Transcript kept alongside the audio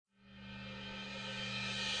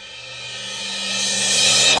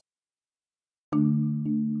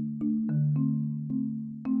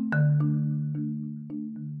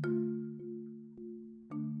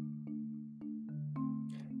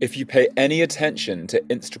If you pay any attention to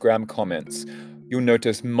Instagram comments, you'll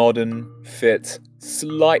notice modern, fit,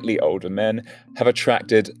 slightly older men have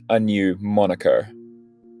attracted a new moniker: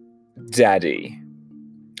 daddy.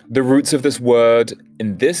 The roots of this word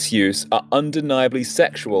in this use are undeniably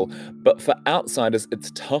sexual, but for outsiders,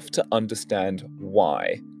 it's tough to understand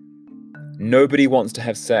why. Nobody wants to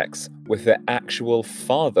have sex with their actual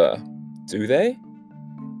father, do they?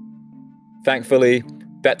 Thankfully,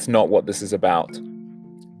 that's not what this is about.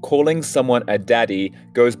 Calling someone a daddy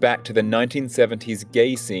goes back to the 1970s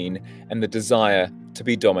gay scene and the desire to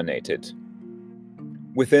be dominated.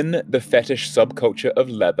 Within the fetish subculture of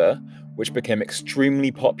leather, which became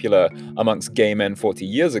extremely popular amongst gay men 40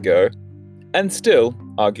 years ago, and still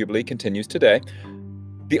arguably continues today,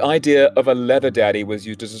 the idea of a leather daddy was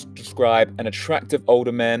used to describe an attractive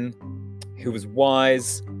older man who was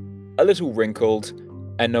wise, a little wrinkled,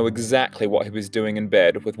 and know exactly what he was doing in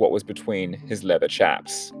bed with what was between his leather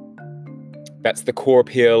chaps. That's the core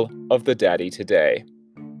appeal of the daddy today.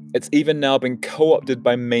 It's even now been co-opted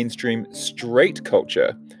by mainstream straight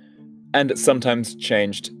culture, and it's sometimes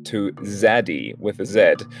changed to zaddy with a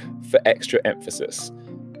Z for extra emphasis.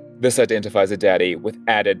 This identifies a daddy with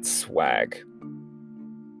added swag.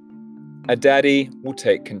 A daddy will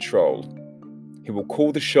take control. He will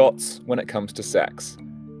call the shots when it comes to sex.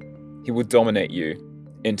 He will dominate you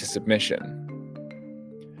into submission.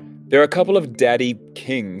 There are a couple of daddy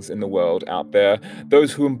kings in the world out there,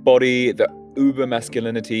 those who embody the uber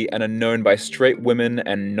masculinity and are known by straight women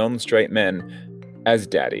and non-straight men as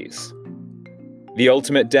daddies. The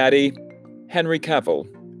ultimate daddy, Henry Cavill,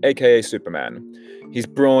 aka Superman. He's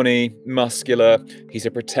brawny, muscular, he's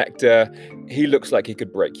a protector, he looks like he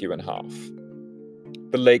could break you in half.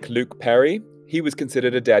 The late Luke Perry, he was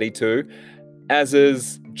considered a daddy too, as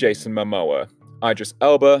is Jason Momoa, Idris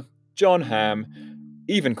Elba, Jon Hamm,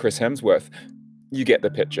 even Chris Hemsworth. You get the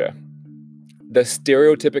picture. The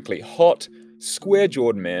stereotypically hot,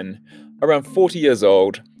 square-jawed men, around 40 years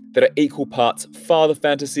old, that are equal parts father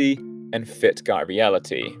fantasy and fit guy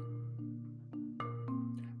reality.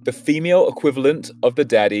 The female equivalent of the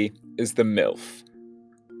daddy is the MILF.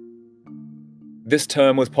 This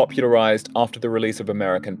term was popularized after the release of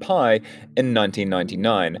American Pie in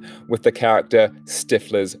 1999 with the character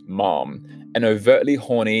Stifler's mom, an overtly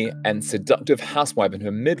horny and seductive housewife in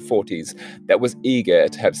her mid-40s that was eager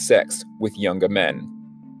to have sex with younger men.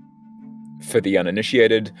 For the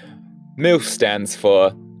uninitiated, MILF stands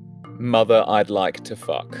for Mother I'd Like to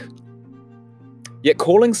Fuck. Yet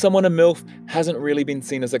calling someone a MILF hasn't really been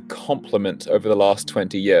seen as a compliment over the last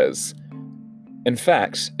 20 years. In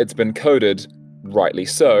fact, it's been coded, rightly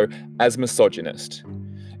so, as misogynist.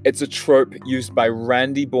 It's a trope used by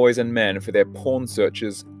randy boys and men for their porn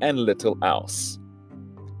searches and little else.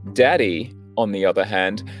 Daddy, on the other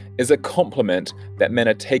hand, is a compliment that men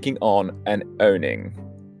are taking on and owning.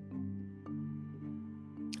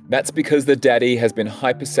 That's because the daddy has been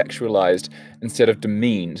hypersexualized instead of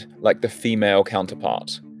demeaned like the female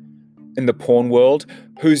counterpart. In the porn world,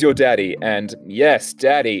 "Who's your daddy?" and "Yes,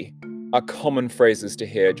 daddy" are common phrases to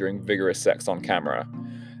hear during vigorous sex on camera.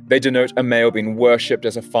 They denote a male being worshipped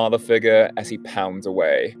as a father figure as he pounds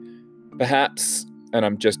away. Perhaps, and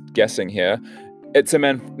I'm just guessing here, it's a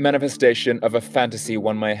manifestation of a fantasy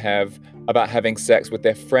one may have about having sex with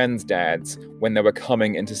their friends' dads when they were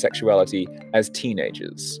coming into sexuality as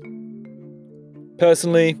teenagers.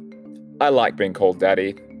 Personally, I like being called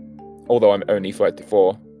daddy, although I'm only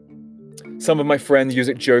 34. Some of my friends use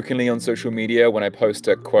it jokingly on social media when I post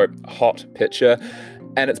a, quote, hot picture,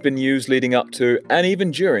 and it's been used leading up to and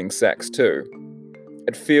even during sex too.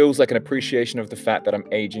 It feels like an appreciation of the fact that I'm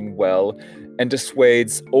aging well and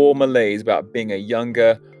dissuades all malaise about being a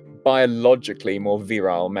younger, biologically more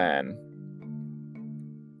virile man.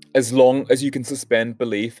 As long as you can suspend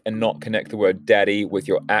belief and not connect the word daddy with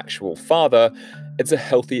your actual father, it's a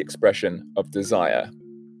healthy expression of desire.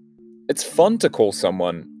 It's fun to call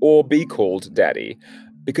someone or be called daddy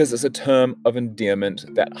because it's a term of endearment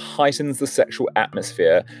that heightens the sexual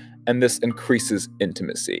atmosphere and this increases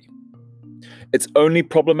intimacy. It's only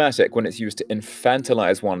problematic when it's used to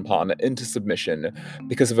infantilize one partner into submission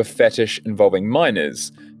because of a fetish involving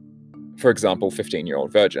minors, for example,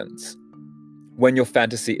 15-year-old virgins. When your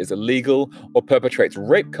fantasy is illegal or perpetrates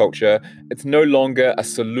rape culture, it's no longer a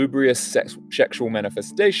salubrious sexual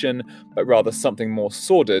manifestation, but rather something more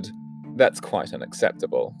sordid. That's quite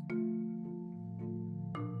unacceptable.